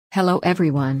Hello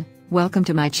everyone, welcome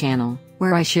to my channel,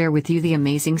 where I share with you the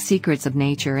amazing secrets of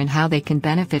nature and how they can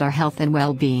benefit our health and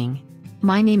well-being.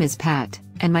 My name is Pat,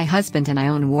 and my husband and I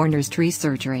own Warner's Tree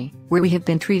Surgery, where we have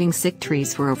been treating sick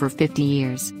trees for over 50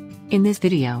 years. In this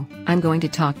video, I'm going to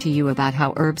talk to you about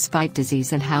how herbs fight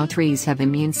disease and how trees have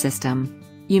immune system.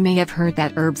 You may have heard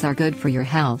that herbs are good for your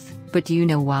health, but do you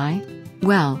know why?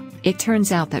 Well, it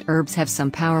turns out that herbs have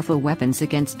some powerful weapons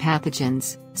against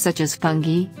pathogens, such as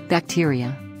fungi,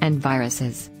 bacteria, and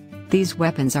viruses. These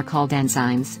weapons are called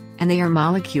enzymes, and they are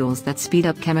molecules that speed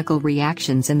up chemical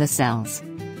reactions in the cells.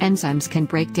 Enzymes can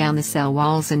break down the cell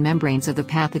walls and membranes of the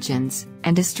pathogens,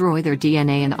 and destroy their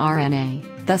DNA and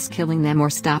RNA, thus killing them or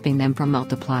stopping them from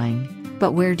multiplying.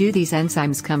 But where do these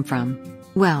enzymes come from?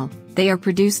 Well, they are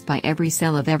produced by every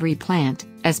cell of every plant,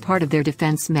 as part of their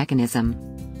defense mechanism.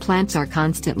 Plants are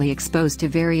constantly exposed to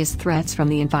various threats from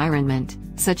the environment,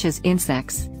 such as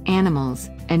insects, animals,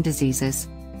 and diseases.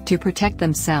 To protect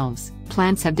themselves,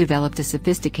 plants have developed a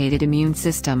sophisticated immune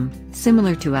system,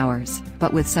 similar to ours,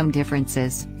 but with some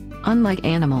differences. Unlike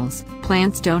animals,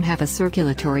 plants don't have a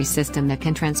circulatory system that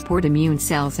can transport immune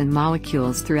cells and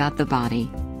molecules throughout the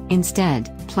body.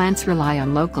 Instead, plants rely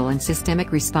on local and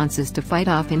systemic responses to fight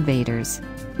off invaders.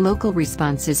 Local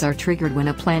responses are triggered when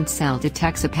a plant cell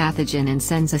detects a pathogen and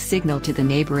sends a signal to the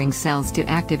neighboring cells to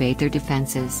activate their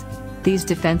defenses. These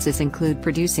defenses include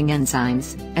producing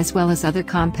enzymes, as well as other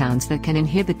compounds that can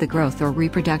inhibit the growth or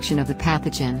reproduction of the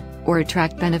pathogen, or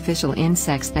attract beneficial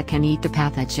insects that can eat the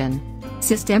pathogen.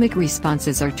 Systemic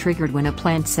responses are triggered when a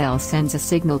plant cell sends a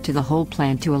signal to the whole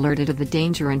plant to alert it of the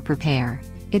danger and prepare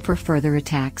it for further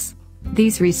attacks.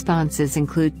 These responses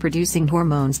include producing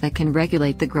hormones that can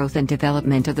regulate the growth and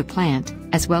development of the plant,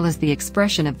 as well as the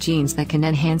expression of genes that can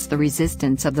enhance the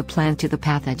resistance of the plant to the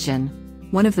pathogen.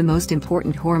 One of the most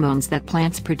important hormones that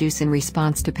plants produce in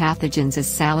response to pathogens is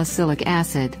salicylic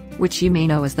acid, which you may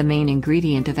know as the main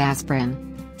ingredient of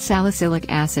aspirin. Salicylic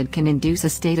acid can induce a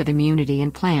state of immunity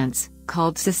in plants,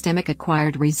 called systemic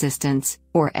acquired resistance,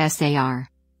 or SAR.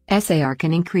 SAR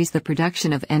can increase the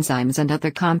production of enzymes and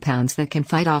other compounds that can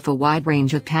fight off a wide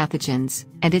range of pathogens,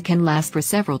 and it can last for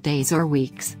several days or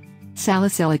weeks.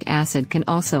 Salicylic acid can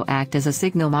also act as a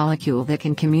signal molecule that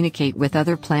can communicate with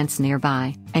other plants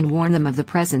nearby, and warn them of the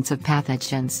presence of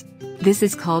pathogens. This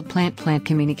is called plant-plant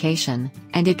communication,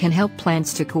 and it can help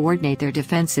plants to coordinate their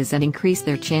defenses and increase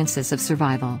their chances of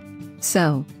survival.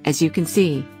 So, as you can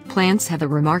see, plants have a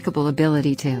remarkable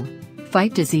ability to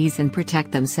fight disease and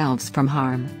protect themselves from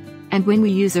harm. And when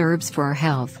we use herbs for our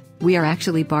health, we are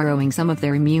actually borrowing some of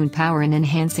their immune power and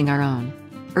enhancing our own.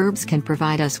 Herbs can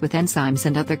provide us with enzymes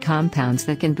and other compounds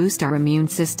that can boost our immune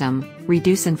system,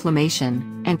 reduce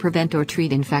inflammation, and prevent or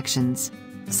treat infections.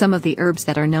 Some of the herbs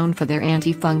that are known for their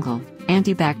antifungal,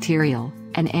 antibacterial,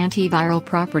 and antiviral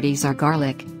properties are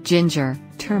garlic, ginger,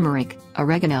 turmeric,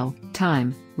 oregano,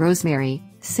 thyme, rosemary,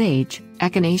 sage,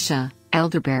 echinacea,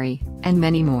 elderberry, and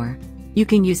many more. You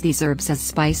can use these herbs as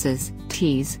spices,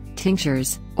 teas,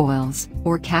 tinctures, oils,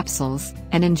 or capsules,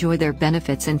 and enjoy their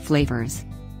benefits and flavors.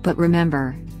 But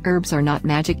remember, herbs are not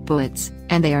magic bullets,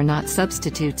 and they are not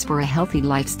substitutes for a healthy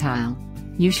lifestyle.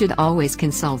 You should always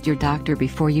consult your doctor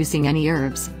before using any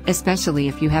herbs, especially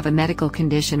if you have a medical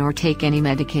condition or take any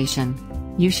medication.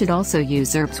 You should also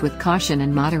use herbs with caution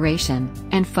and moderation,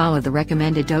 and follow the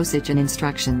recommended dosage and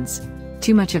instructions.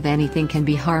 Too much of anything can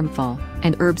be harmful,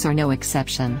 and herbs are no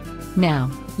exception.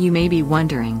 Now, you may be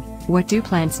wondering, what do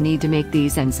plants need to make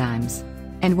these enzymes?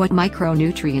 And what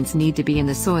micronutrients need to be in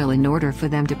the soil in order for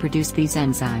them to produce these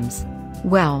enzymes?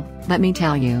 Well, let me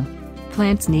tell you.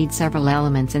 Plants need several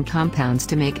elements and compounds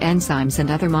to make enzymes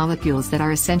and other molecules that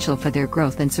are essential for their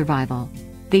growth and survival.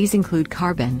 These include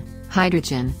carbon,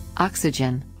 hydrogen,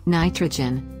 oxygen,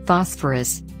 nitrogen,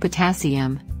 phosphorus,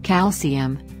 potassium,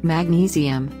 calcium,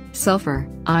 magnesium, sulfur,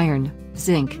 iron,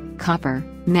 zinc, copper,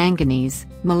 manganese,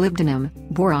 molybdenum,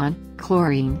 boron,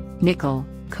 chlorine, nickel,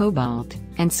 cobalt,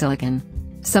 and silicon.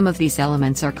 Some of these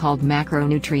elements are called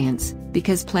macronutrients,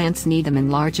 because plants need them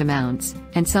in large amounts,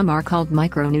 and some are called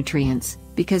micronutrients,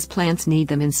 because plants need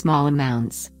them in small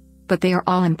amounts. But they are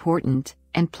all important,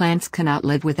 and plants cannot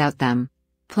live without them.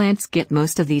 Plants get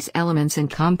most of these elements and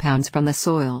compounds from the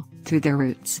soil, through their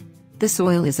roots. The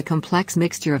soil is a complex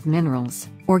mixture of minerals,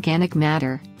 organic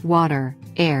matter, water,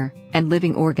 air, and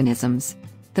living organisms.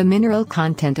 The mineral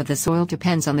content of the soil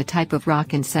depends on the type of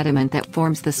rock and sediment that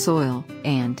forms the soil,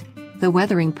 and the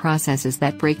weathering processes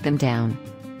that break them down.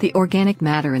 The organic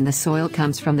matter in the soil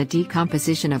comes from the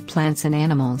decomposition of plants and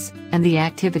animals, and the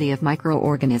activity of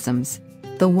microorganisms.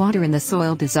 The water in the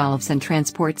soil dissolves and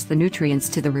transports the nutrients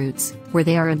to the roots, where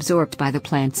they are absorbed by the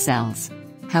plant cells.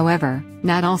 However,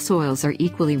 not all soils are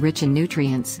equally rich in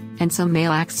nutrients, and some may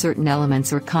lack certain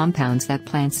elements or compounds that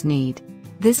plants need.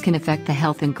 This can affect the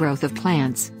health and growth of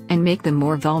plants, and make them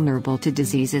more vulnerable to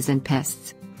diseases and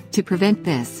pests. To prevent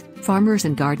this, farmers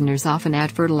and gardeners often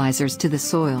add fertilizers to the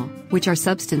soil, which are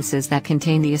substances that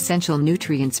contain the essential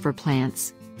nutrients for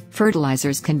plants.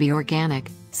 Fertilizers can be organic,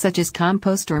 such as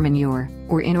compost or manure,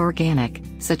 or inorganic,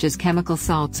 such as chemical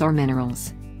salts or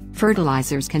minerals.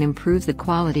 Fertilizers can improve the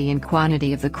quality and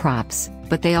quantity of the crops,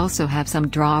 but they also have some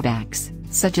drawbacks,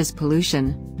 such as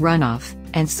pollution, runoff,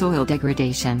 and soil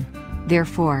degradation.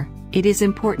 Therefore, it is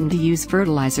important to use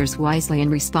fertilizers wisely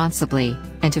and responsibly,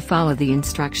 and to follow the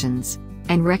instructions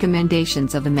and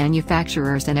recommendations of the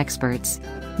manufacturers and experts.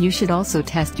 You should also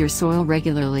test your soil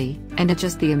regularly, and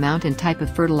adjust the amount and type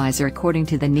of fertilizer according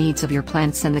to the needs of your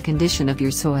plants and the condition of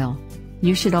your soil.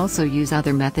 You should also use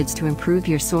other methods to improve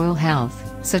your soil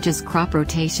health, such as crop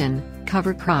rotation,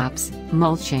 cover crops,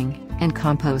 mulching, and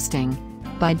composting.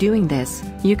 By doing this,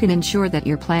 you can ensure that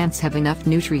your plants have enough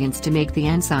nutrients to make the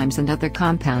enzymes and other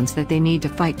compounds that they need to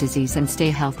fight disease and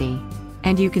stay healthy.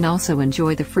 And you can also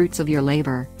enjoy the fruits of your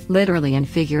labor, literally and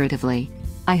figuratively.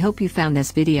 I hope you found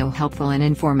this video helpful and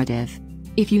informative.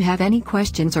 If you have any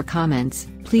questions or comments,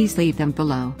 please leave them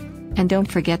below. And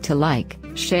don't forget to like,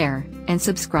 share, and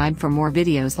subscribe for more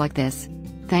videos like this.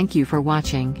 Thank you for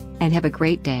watching, and have a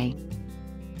great day.